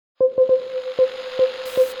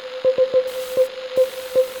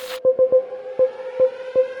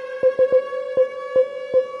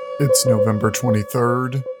It's November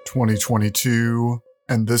 23rd, 2022,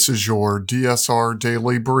 and this is your DSR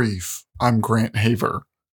Daily Brief. I'm Grant Haver.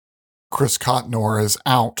 Chris Cotnor is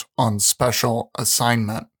out on special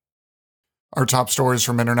assignment. Our top stories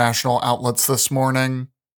from international outlets this morning.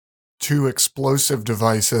 2 explosive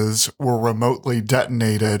devices were remotely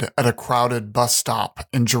detonated at a crowded bus stop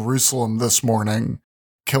in Jerusalem this morning,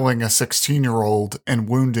 killing a 16-year-old and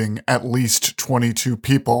wounding at least 22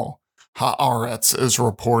 people. Haaretz is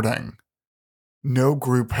reporting. No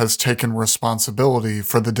group has taken responsibility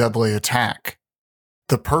for the deadly attack.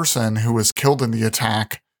 The person who was killed in the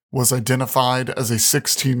attack was identified as a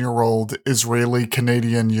 16-year-old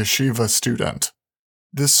Israeli-Canadian yeshiva student.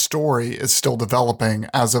 This story is still developing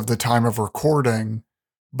as of the time of recording,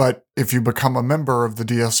 but if you become a member of the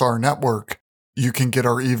DSR network, you can get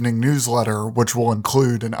our evening newsletter, which will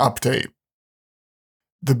include an update.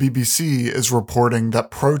 The BBC is reporting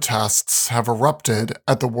that protests have erupted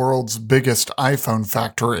at the world's biggest iPhone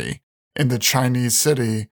factory in the Chinese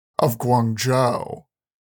city of Guangzhou.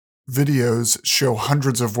 Videos show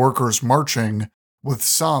hundreds of workers marching, with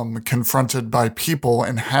some confronted by people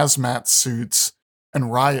in hazmat suits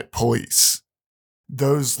and riot police.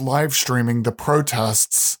 Those live streaming the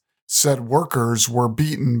protests said workers were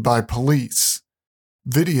beaten by police.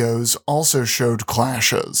 Videos also showed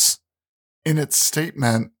clashes. In its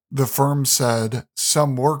statement, the firm said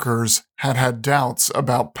some workers had had doubts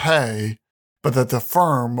about pay, but that the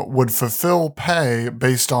firm would fulfill pay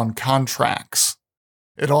based on contracts.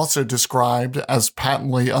 It also described as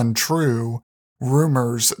patently untrue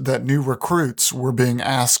rumors that new recruits were being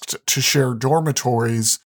asked to share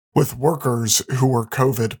dormitories with workers who were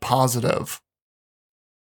COVID positive.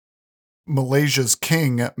 Malaysia's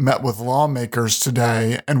king met with lawmakers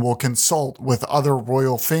today and will consult with other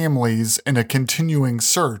royal families in a continuing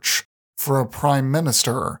search for a prime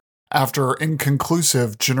minister after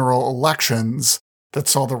inconclusive general elections that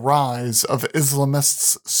saw the rise of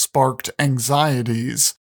Islamists sparked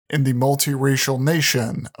anxieties in the multiracial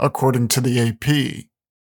nation, according to the AP.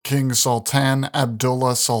 King Sultan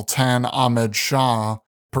Abdullah Sultan Ahmed Shah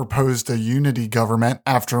proposed a unity government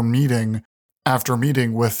after meeting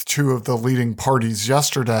with 2 of the leading parties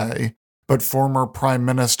yesterday, but former Prime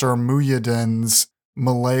Minister Muhyiddin's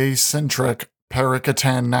Malay-centric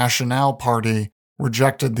Perikatan Nasional Party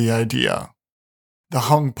rejected the idea. The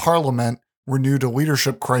hung parliament renewed a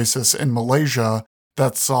leadership crisis in Malaysia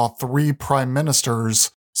that saw 3 prime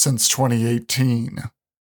ministers since 2018.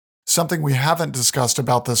 Something we haven't discussed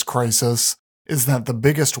about this crisis is that the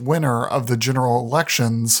biggest winner of the general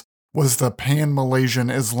elections was the Pan-Malaysian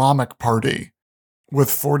Islamic Party, with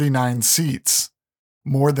 49 seats,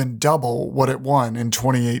 more than double what it won in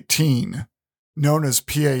 2018. Known as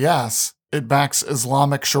PAS, it backs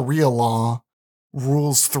Islamic Sharia law,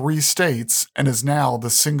 rules 3 states, and is now the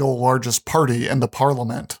single largest party in the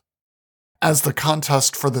parliament. As the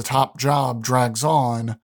contest for the top job drags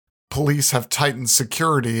on, police have tightened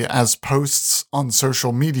security as posts on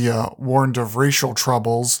social media warned of racial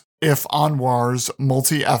troubles if Anwar's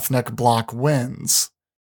multi-ethnic bloc wins.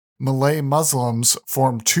 Malay Muslims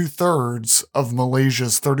form 2/3 of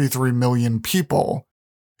Malaysia's 33 million people,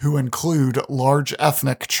 who include large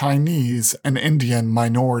ethnic Chinese and Indian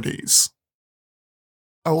minorities.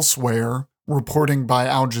 Elsewhere, reporting by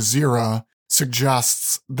Al Jazeera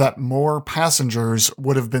suggests that more passengers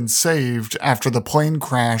would have been saved after the plane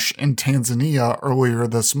crash in Tanzania earlier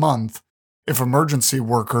this month if emergency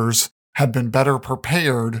workers had been better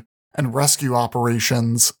prepared and rescue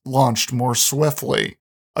operations launched more swiftly,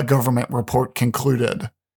 a government report concluded.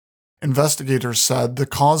 Investigators said the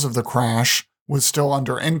cause of the crash was still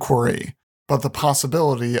under inquiry, but the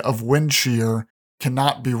possibility of wind shear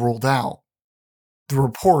cannot be ruled out. The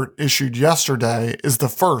report issued yesterday is the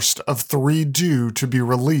first of 3 due to be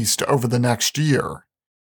released over the next year.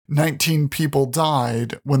 19 people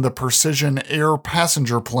died when the Precision Air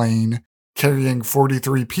passenger plane carrying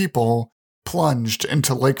 43 people plunged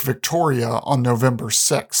into Lake Victoria on November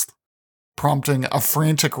 6th, prompting a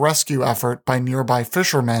frantic rescue effort by nearby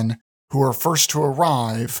fishermen who were first to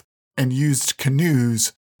arrive and used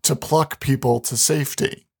canoes to pluck people to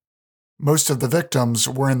safety. Most of the victims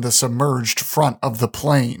were in the submerged front of the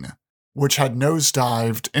plane, which had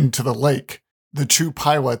nosedived into the lake. The 2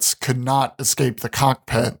 pilots could not escape the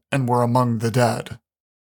cockpit and were among the dead.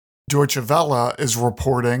 Deutsche Welle is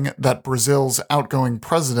reporting that Brazil's outgoing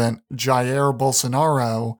president, Jair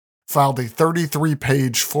Bolsonaro, filed a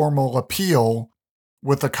 33-page formal appeal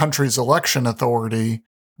with the country's election authority,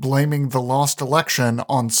 blaming the lost election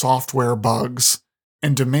on software bugs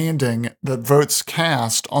and demanding that votes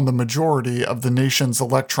cast on the majority of the nation's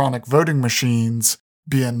electronic voting machines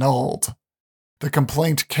be annulled. The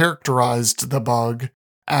complaint characterized the bug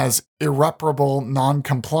as irreparable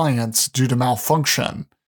non-compliance due to malfunction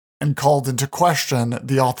and called into question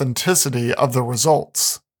the authenticity of the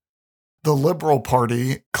results. The Liberal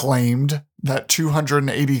Party claimed that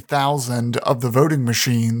 280,000 of the voting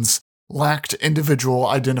machines lacked individual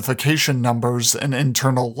identification numbers and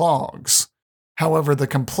internal logs. However, the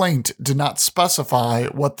complaint did not specify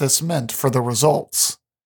what this meant for the results.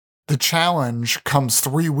 The challenge comes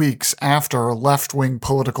 3 weeks after left-wing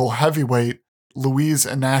political heavyweight Luiz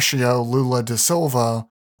Inácio Lula da Silva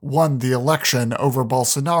won the election over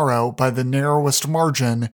Bolsonaro by the narrowest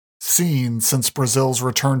margin seen since Brazil's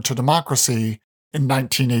return to democracy in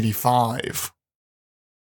 1985.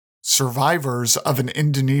 Survivors of an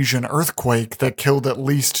Indonesian earthquake that killed at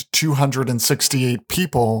least 268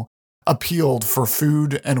 people appealed for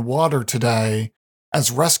food and water today as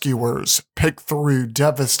rescuers pick through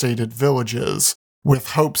devastated villages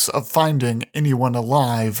with hopes of finding anyone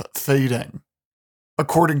alive fading.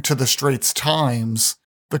 According to the Straits Times,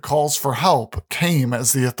 the calls for help came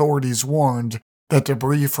as the authorities warned that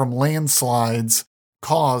debris from landslides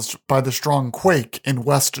caused by the strong quake in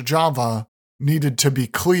West Java needed to be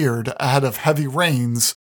cleared ahead of heavy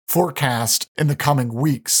rains forecast in the coming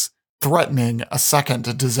weeks, threatening a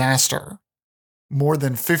second disaster. More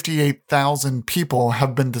than 58,000 people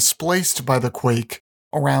have been displaced by the quake,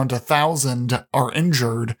 around 1,000 are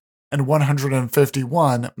injured, and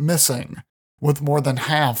 151 missing, with more than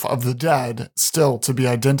half of the dead still to be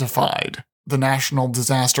identified, the National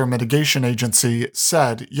Disaster Mitigation Agency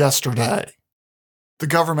said yesterday. The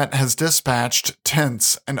government has dispatched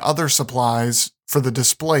tents and other supplies for the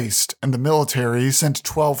displaced, and the military sent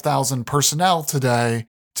 12,000 personnel today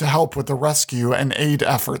to help with the rescue and aid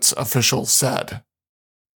efforts, officials said.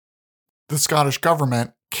 The Scottish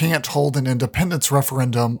government can't hold an independence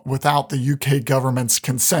referendum without the UK government's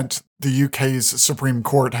consent, the UK's Supreme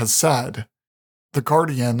Court has said. The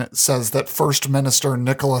Guardian says that First Minister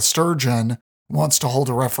Nicola Sturgeon wants to hold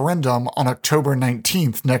a referendum on October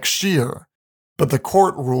 19th next year, but the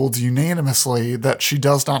court ruled unanimously that she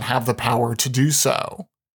does not have the power to do so.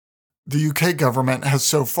 The UK government has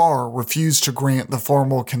so far refused to grant the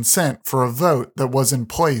formal consent for a vote that was in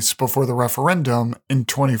place before the referendum in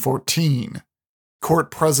 2014. Court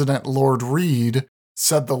President Lord Reid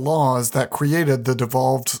said the laws that created the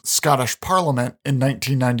devolved Scottish Parliament in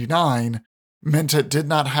 1999 meant it did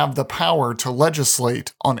not have the power to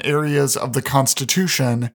legislate on areas of the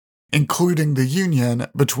Constitution, including the union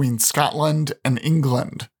between Scotland and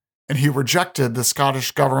England, and he rejected the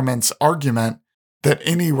Scottish government's argument that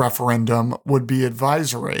any referendum would be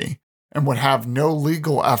advisory and would have no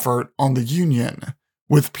legal effort on the union,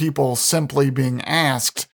 with people simply being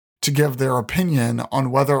asked to give their opinion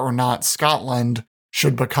on whether or not Scotland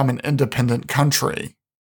should become an independent country.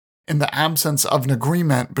 In the absence of an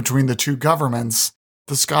agreement between the two governments,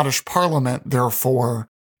 the Scottish Parliament, therefore,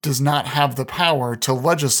 does not have the power to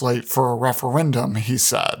legislate for a referendum, he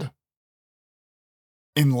said.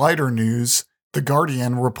 In lighter news, The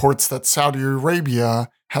Guardian reports that Saudi Arabia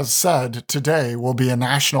has said today will be a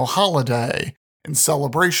national holiday in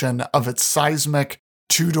celebration of its seismic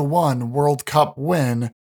 2-1 World Cup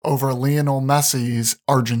win over Lionel Messi's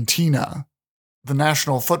Argentina. The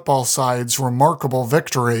national football side's remarkable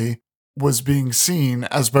victory was being seen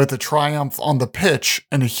as both a triumph on the pitch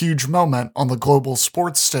and a huge moment on the global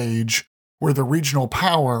sports stage, where the regional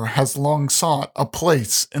power has long sought a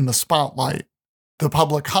place in the spotlight. The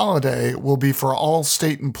public holiday will be for all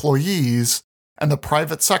state employees and the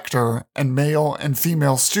private sector and male and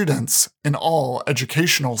female students in all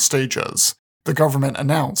educational stages, the government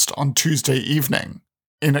announced on Tuesday evening.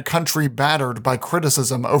 In a country battered by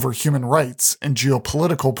criticism over human rights and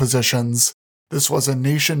geopolitical positions, this was a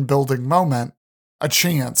nation-building moment, a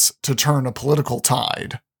chance to turn a political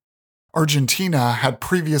tide. Argentina had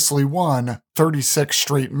previously won 36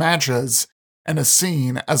 straight matches and is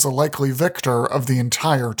seen as a likely victor of the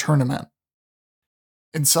entire tournament.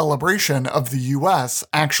 In celebration of the U.S.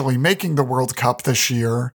 actually making the World Cup this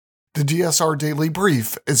year, the DSR Daily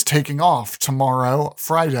Brief is taking off tomorrow,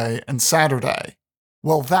 Friday, and Saturday.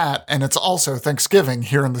 Well, that, and it's also Thanksgiving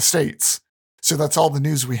here in the States. So that's all the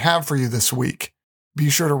news we have for you this week.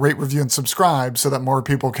 Be sure to rate, review, and subscribe so that more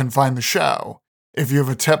people can find the show. If you have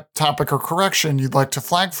a tip, topic, or correction you'd like to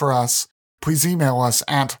flag for us, please email us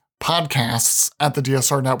at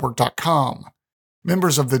podcasts@thedsrnetwork.com.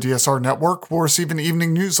 Members of the DSR Network will receive an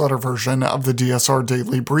evening newsletter version of the DSR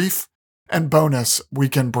Daily Brief and bonus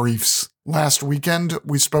weekend briefs. Last weekend,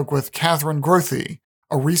 we spoke with Catherine Grothy,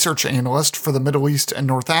 a research analyst for the Middle East and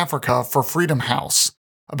North Africa for Freedom House,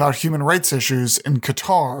 about human rights issues in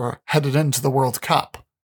Qatar headed into the World Cup.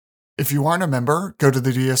 If you aren't a member, go to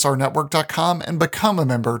thedsrnetwork.com and become a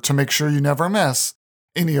member to make sure you never miss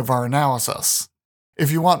any of our analysis. If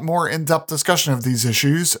you want more in-depth discussion of these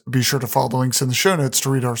issues, be sure to follow the links in the show notes to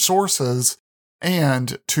read our sources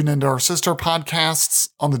and tune into our sister podcasts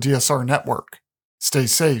on the DSR Network. Stay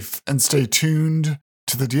safe and stay tuned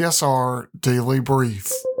to the DSR Daily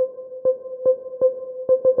Brief.